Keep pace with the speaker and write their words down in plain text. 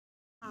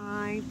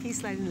my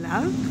peace, light, and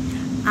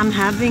love. I'm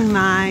having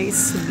my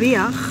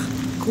sabiach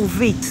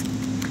kruvit,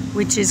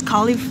 which is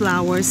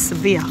cauliflower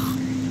sabiach.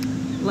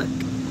 Look,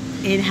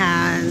 it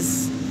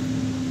has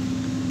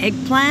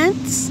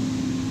eggplants,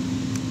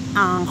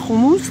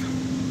 hummus.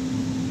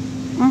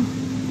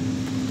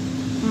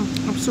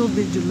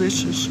 Absolutely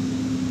delicious.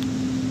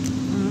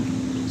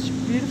 It's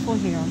beautiful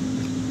here.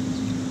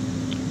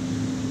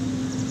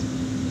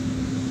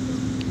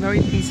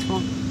 Very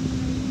peaceful.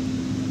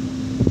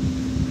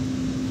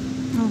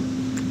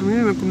 I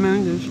really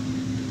recommend this.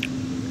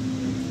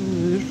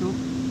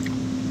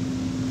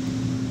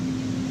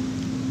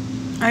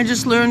 I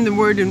just learned the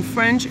word in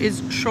French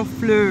is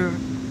chou-fleur.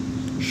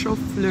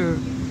 Chou-fleur.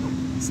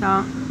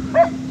 So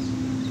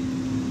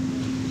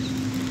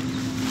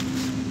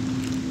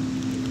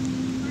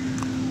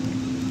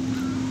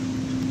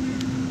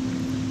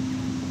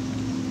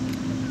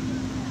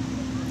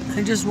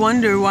I just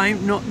wonder why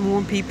not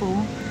more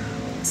people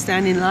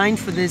stand in line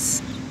for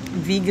this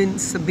vegan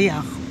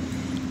sabiach.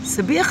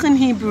 Sabiach in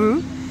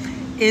Hebrew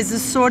is a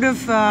sort of,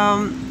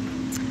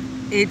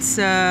 it's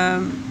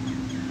a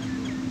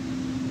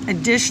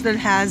dish that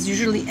has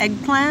usually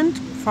eggplant,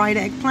 fried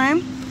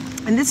eggplant.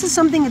 And this is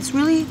something that's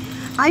really,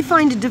 I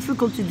find it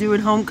difficult to do at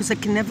home because I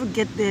can never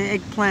get the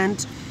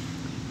eggplant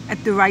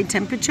at the right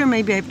temperature.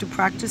 Maybe I have to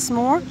practice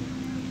more.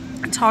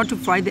 It's hard to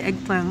fry the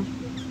eggplant.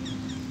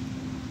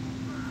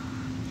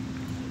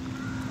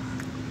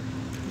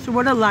 So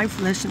what are life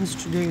lessons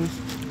today?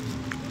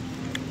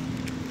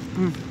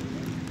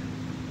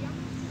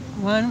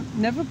 One,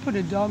 never put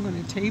a dog on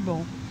a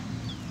table.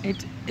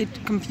 It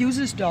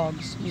confuses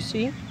dogs, you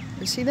see?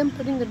 You see them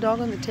putting the dog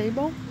on the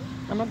table?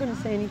 I'm not going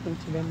to say anything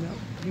to them though.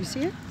 Do you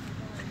see it?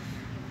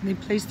 They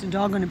placed the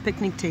dog on a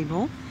picnic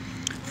table.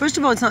 First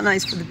of all, it's not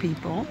nice for the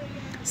people.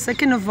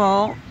 Second of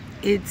all,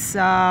 it's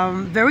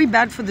very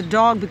bad for the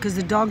dog because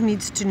the dog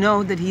needs to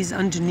know that he's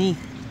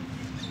underneath.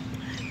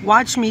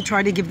 Watch me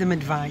try to give them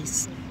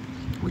advice,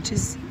 which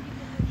is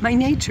my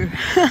nature.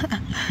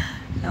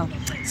 No.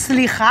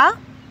 סליחה,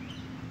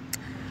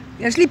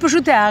 יש לי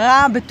פשוט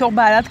הערה בתור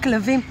בעלת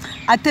כלבים.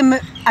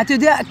 אתה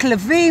יודע,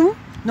 הכלבים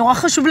נורא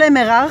חשוב להם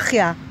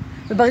היררכיה,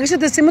 וברגע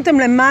שתשים אותם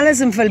למעלה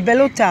זה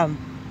מבלבל אותם.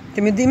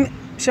 אתם יודעים,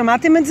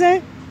 שמעתם את זה?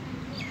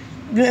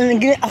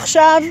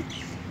 עכשיו,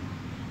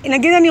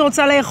 נגיד אני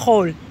רוצה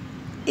לאכול.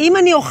 אם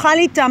אני אוכל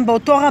איתם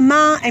באותו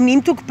רמה, הם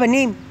נהיים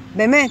תוקפנים,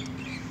 באמת.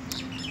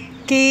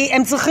 כי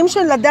הם צריכים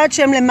לדעת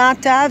שהם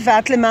למטה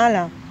ואת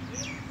למעלה.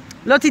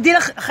 לא תדעי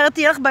לך, אחרת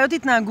תהיה לך בעיות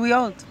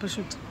התנהגויות,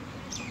 פשוט.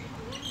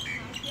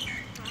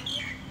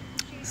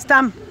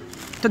 סתם,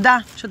 תודה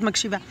שאת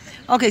מקשיבה.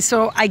 Okay,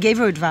 so I gave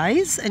her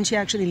advice and she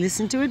actually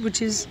listened to it,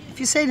 which is, if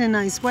you say it in a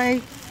nice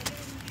way,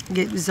 you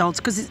get results,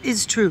 because it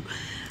is true.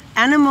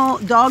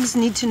 Dogs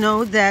need to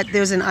know that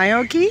there's an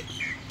hierarchy,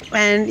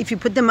 and if you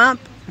put them up,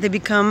 they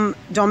become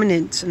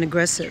dominant and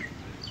aggressive.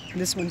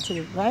 This one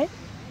too, right?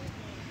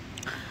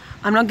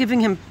 I'm not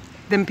giving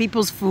them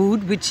people's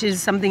food, which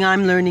is something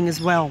I'm learning as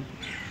well.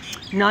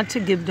 Not to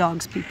give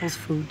dogs people's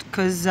food,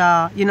 because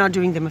you're not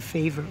doing them a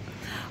favor.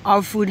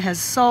 Our food has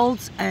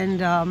salt and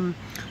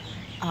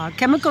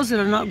chemicals that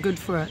are not good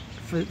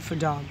for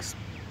dogs.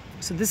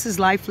 So this is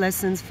life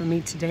lessons for me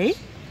today.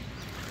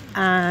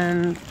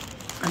 And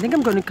I think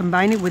I'm going to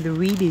combine it with a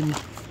reading.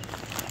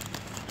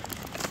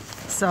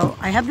 So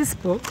I have this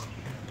book.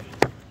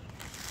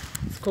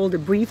 It's called A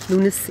Brief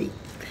Lunacy.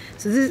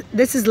 So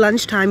this is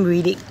lunchtime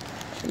reading.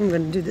 I'm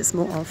going to do this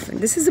more often.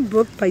 This is a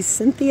book by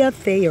Cynthia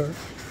Thayer,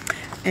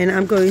 and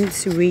I'm going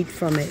to read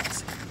from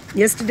it.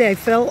 Yesterday I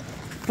fell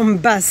from a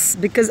bus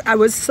because I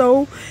was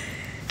so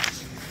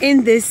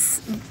into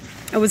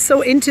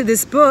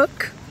this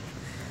book.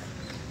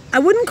 I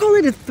wouldn't call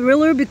it a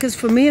thriller because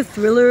for me a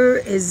thriller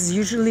is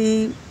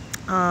usually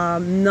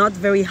not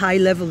very high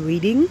level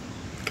reading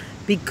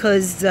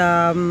because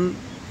the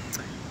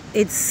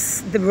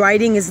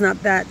writing is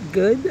not that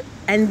good.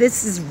 And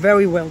this is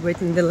very well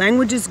written. The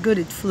language is good,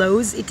 it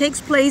flows. It takes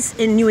place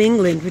in New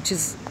England, which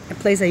is a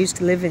place I used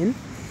to live in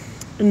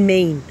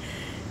Maine.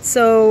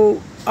 So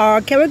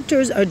our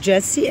characters are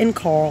Jessie and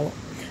Carl.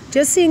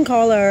 Jessie and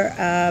Carl are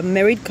a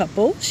married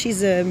couple.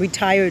 She's a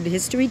retired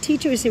history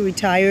teacher. He's a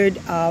retired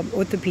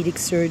orthopedic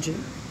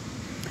surgeon.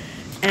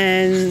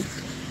 And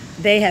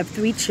they have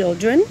 3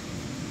 children,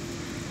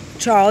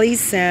 Charlie,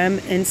 Sam,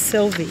 and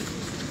Sylvie.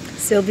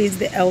 Sylvie's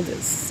the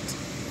eldest.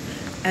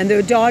 And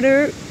their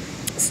daughter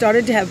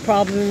started to have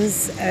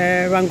problems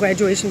around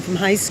graduation from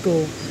high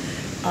school.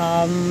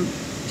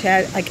 She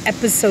had like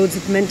episodes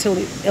of mental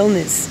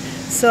illness.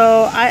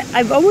 So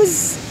I've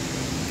always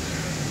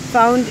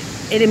found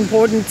it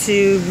important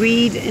to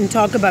read and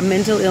talk about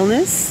mental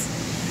illness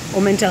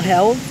or mental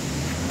health.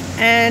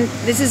 And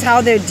this is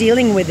how they're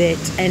dealing with it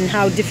and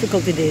how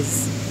difficult it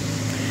is.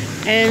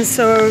 And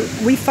so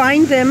we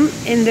find them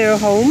in their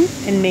home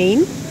in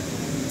Maine.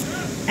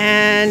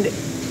 And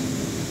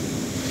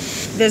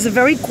there's a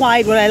very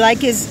quiet, what I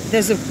like is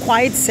there's a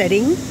quiet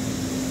setting.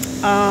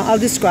 I'll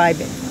describe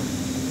it.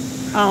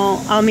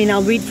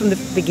 I'll read from the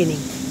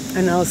beginning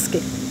and I'll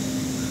skip.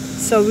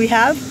 So we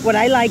have, what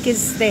I like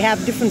is they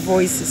have different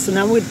voices. So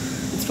now with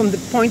It's from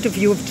the point of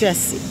view of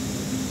Jessie,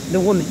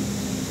 the woman,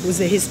 who was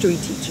a history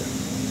teacher,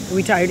 a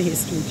retired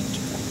history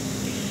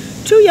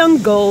teacher. Two young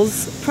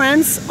gulls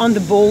prance on the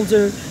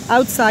boulder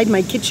outside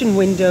my kitchen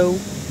window,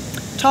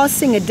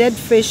 tossing a dead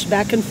fish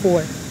back and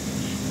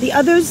forth. The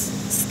others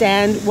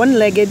stand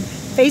one-legged,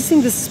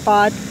 facing the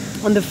spot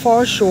on the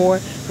far shore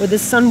where the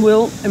sun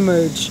will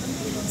emerge.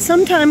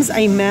 Sometimes I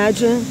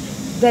imagine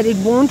that it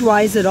won't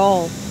rise at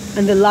all,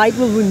 and the light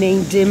will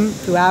remain dim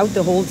throughout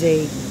the whole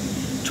day.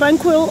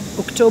 Tranquil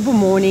October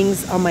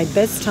mornings are my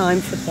best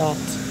time for thought.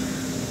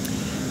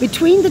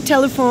 Before the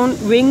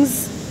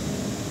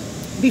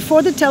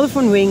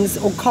telephone rings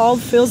or Carl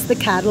fills the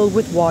kettle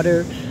with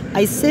water,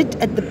 I sit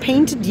at the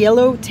painted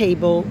yellow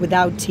table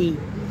without tea,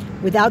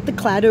 without the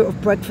clatter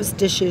of breakfast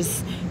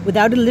dishes,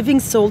 without a living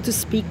soul to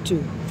speak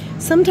to.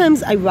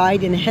 Sometimes I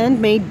write in a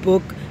handmade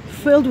book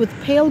filled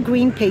with pale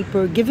green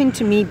paper given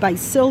to me by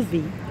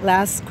Sylvie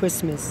last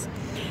Christmas.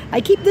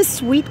 I keep the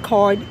sweet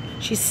card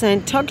she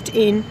sent tucked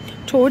in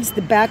towards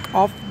the back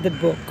of the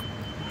book.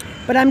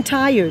 But I'm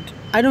tired.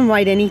 I don't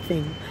write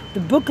anything. The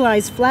book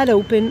lies flat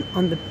open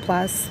on the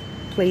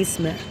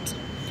placemat.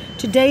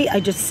 Today I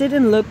just sit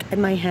and look at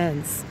my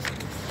hands.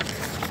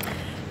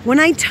 When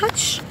I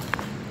touch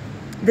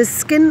the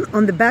skin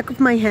on the back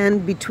of my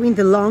hand between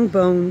the long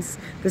bones,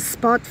 the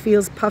spot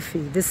feels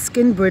puffy, the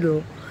skin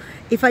brittle.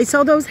 If I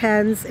saw those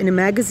hands in a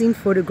magazine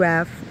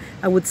photograph,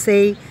 I would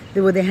say they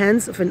were the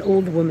hands of an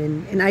old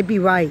woman, and I'd be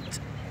right.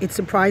 It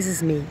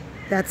surprises me,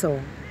 that's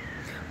all.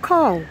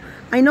 Call.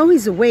 I know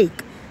he's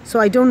awake, so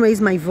I don't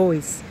raise my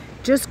voice.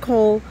 Just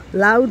call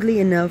loudly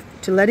enough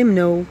to let him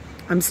know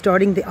I'm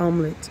starting the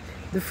omelet.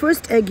 The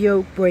first egg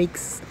yolk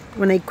breaks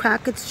when I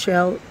crack its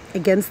shell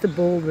against the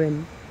bowl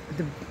rim.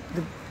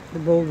 The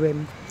bowl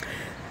rim.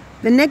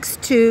 The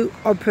next two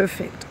are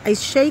perfect. I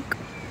shake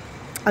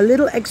a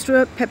little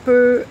extra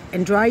pepper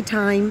and dry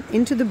thyme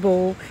into the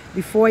bowl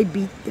before I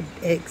beat the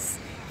eggs.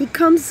 He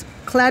comes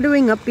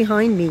clattering up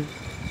behind me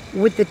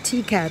with the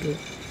tea kettle.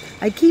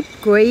 I keep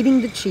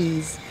grating the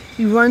cheese.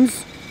 He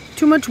runs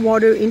too much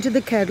water into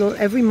the kettle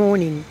every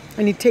morning,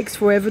 and it takes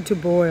forever to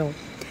boil.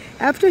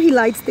 After he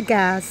lights the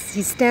gas,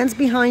 he stands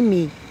behind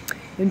me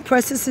and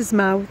presses his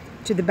mouth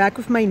to the back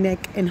of my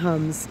neck and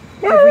hums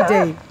every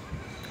day.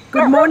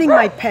 Good morning,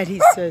 my pet,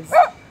 he says.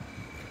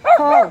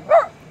 Carl,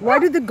 why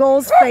do the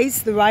gulls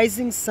face the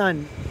rising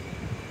sun?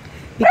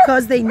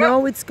 Because they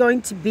know it's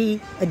going to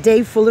be a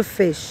day full of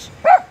fish.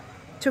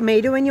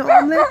 Tomato in your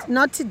omelet?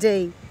 Not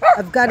today.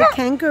 I've got a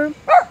canker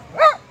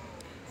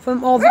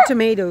from all the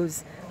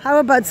tomatoes. How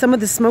about some of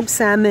the smoked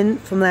salmon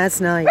from last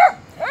night?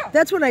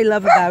 That's what I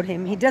love about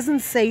him. He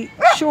doesn't say,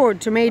 sure,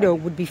 tomato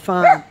would be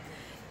fine.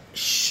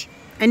 Shh.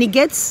 And he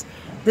gets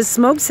the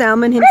smoked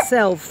salmon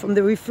himself from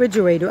the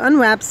refrigerator,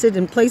 unwraps it,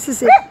 and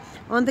places it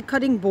on the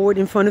cutting board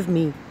in front of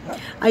me.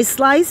 I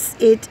slice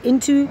it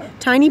into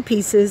tiny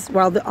pieces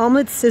while the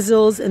omelet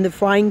sizzles in the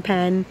frying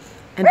pan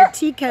and the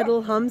tea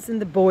kettle hums in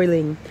the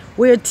boiling.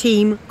 We're a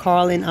team,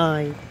 Carl and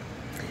I.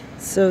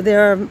 So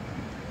they're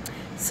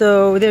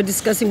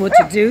discussing what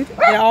to do.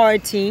 They are a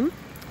team.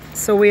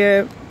 So we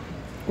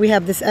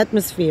have this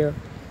atmosphere.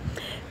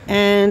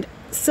 And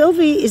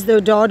Sylvie is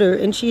their daughter,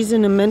 and she's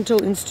in a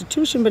mental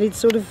institution, but it's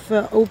sort of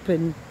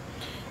open.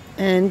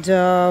 And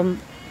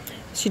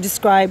she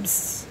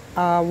describes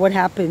what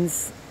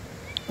happens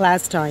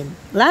last time.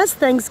 Last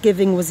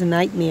Thanksgiving was a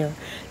nightmare.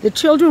 The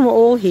children were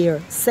all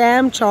here.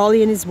 Sam,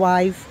 Charlie and his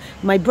wife,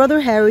 my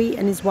brother Harry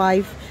and his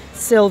wife,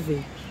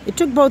 Sylvie. It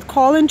took both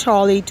Carl and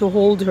Charlie to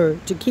hold her,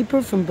 to keep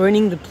her from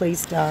burning the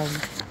place down.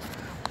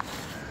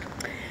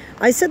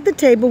 I set the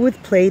table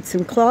with plates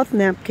and cloth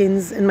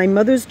napkins and my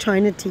mother's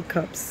china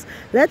teacups.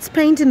 Let's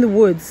paint in the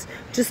woods.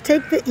 Just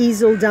take the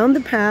easel down the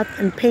path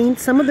and paint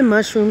some of the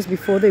mushrooms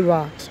before they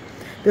rot.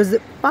 There's a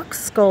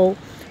fox skull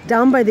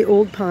down by the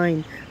old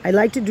pine. I'd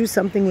like to do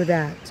something with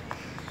that.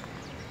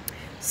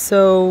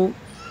 So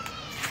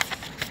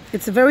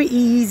it's a very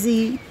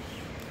easy.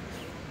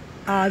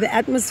 The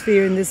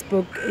atmosphere in this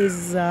book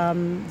is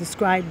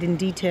described in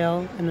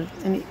detail,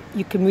 and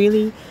you can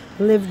really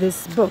live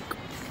this book.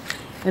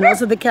 And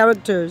also the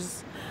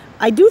characters.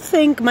 I do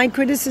think my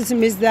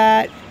criticism is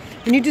that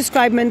when you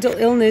describe mental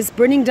illness,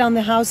 burning down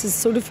the house is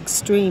sort of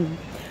extreme.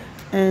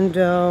 And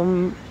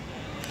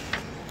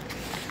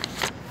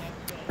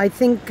I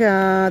think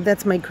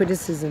that's my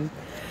criticism.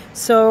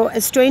 So a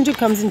stranger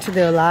comes into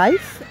their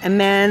life. A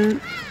man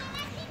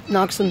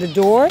knocks on the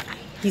door.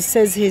 He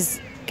says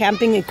his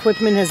camping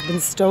equipment has been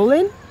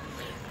stolen.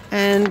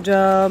 And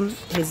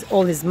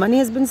all his money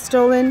has been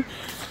stolen.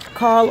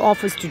 Carl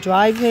offers to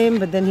drive him,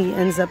 but then he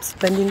ends up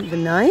spending the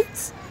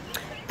night.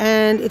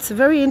 And it's a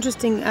very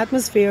interesting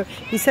atmosphere.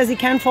 He says he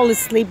can't fall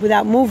asleep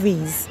without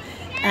movies.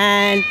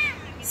 And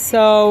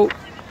so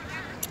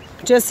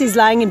Jesse's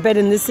lying in bed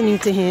and listening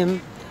to him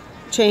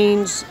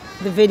change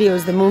the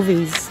videos, the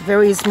movies,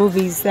 various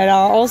movies that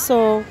are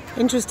also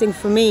interesting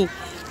for me.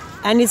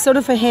 And it's sort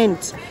of a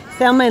hint.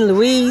 Thelma and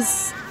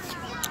Louise,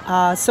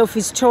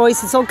 Sophie's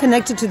Choice, it's all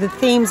connected to the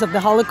themes of the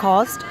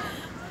Holocaust,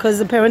 because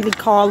apparently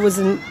Carl was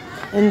in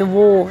the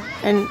war,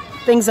 and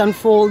things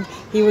unfold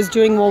He was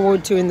during World War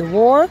II in the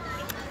war,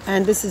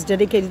 and this is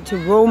dedicated to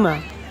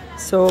Roma.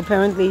 So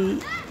apparently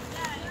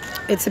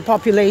it's a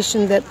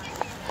population that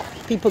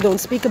people don't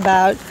speak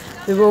about,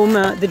 the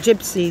Roma, the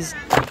gypsies,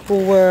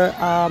 who were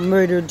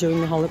murdered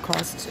during the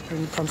Holocaust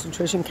in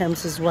concentration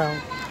camps as well.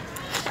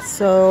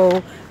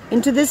 So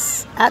into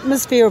this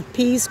atmosphere of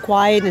peace,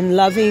 quiet and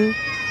loving,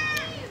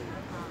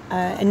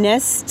 a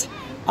nest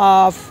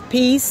of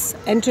peace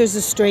enters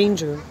a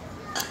stranger.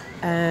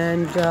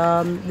 And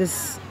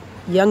this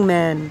young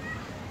man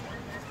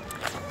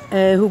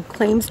who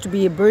claims to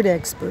be a bird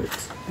expert,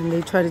 and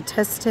they try to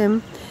test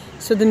him.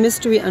 So the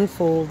mystery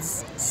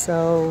unfolds.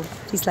 So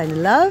peace, light,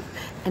 and love,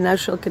 and I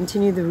shall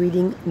continue the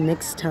reading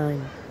next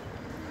time.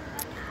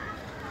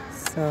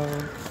 So,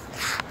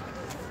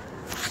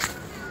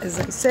 as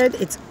I said,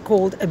 it's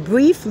called A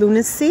Brief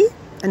Lunacy,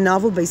 a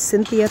novel by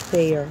Cynthia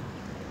Thayer.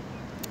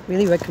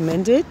 Really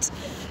recommend it.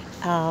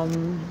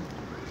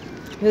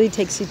 Really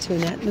takes you to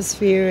an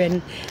atmosphere,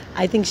 and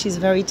I think she's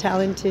very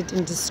talented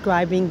in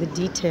describing the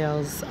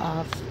details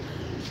of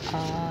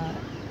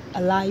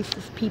a life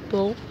of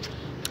people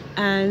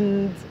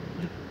and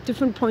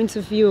different points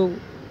of view.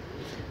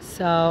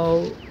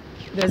 So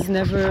there's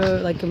never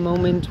like a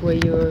moment where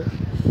you're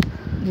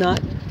not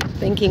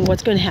thinking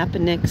what's going to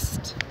happen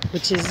next,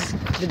 which is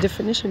the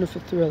definition of a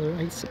thriller,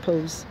 I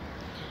suppose.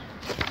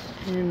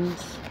 And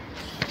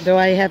though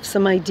I have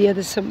some idea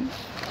that some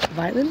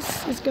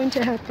violence is going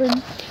to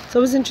happen, so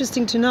it was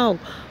interesting to know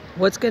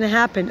what's going to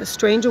happen. A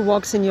stranger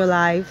walks in your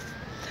life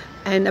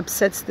and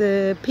upsets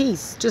the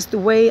peace. Just the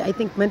way I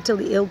think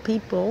mentally ill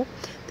people,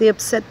 they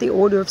upset the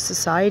order of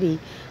society.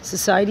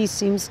 Society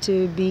seems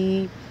to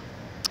be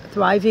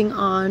thriving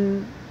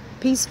on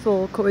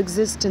peaceful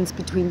coexistence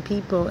between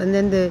people, and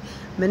then the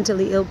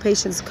mentally ill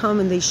patients come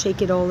and they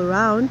shake it all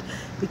around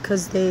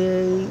because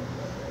they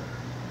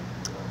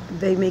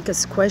make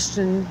us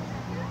question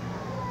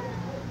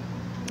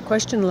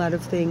a lot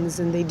of things,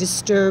 and they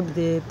disturb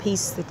the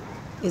peace that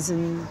is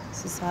in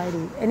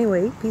society.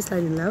 Anyway, peace,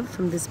 light, and love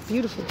from this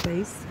beautiful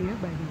place here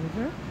by the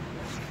river.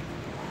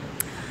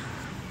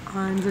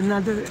 And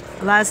another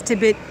last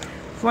tidbit,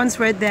 once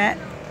read that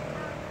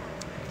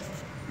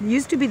there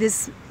used to be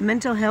this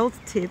mental health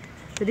tip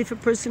that if a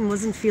person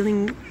wasn't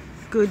feeling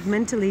good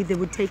mentally, they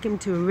would take him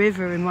to a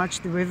river and watch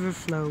the river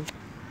flow.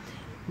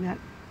 And that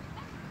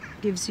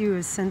gives you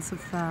a sense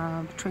of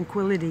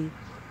tranquility,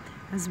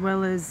 as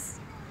well as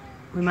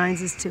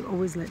reminds us to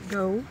always let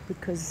go,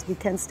 because we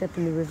can't step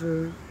in the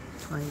river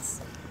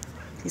twice.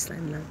 Peace, light,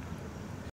 and love.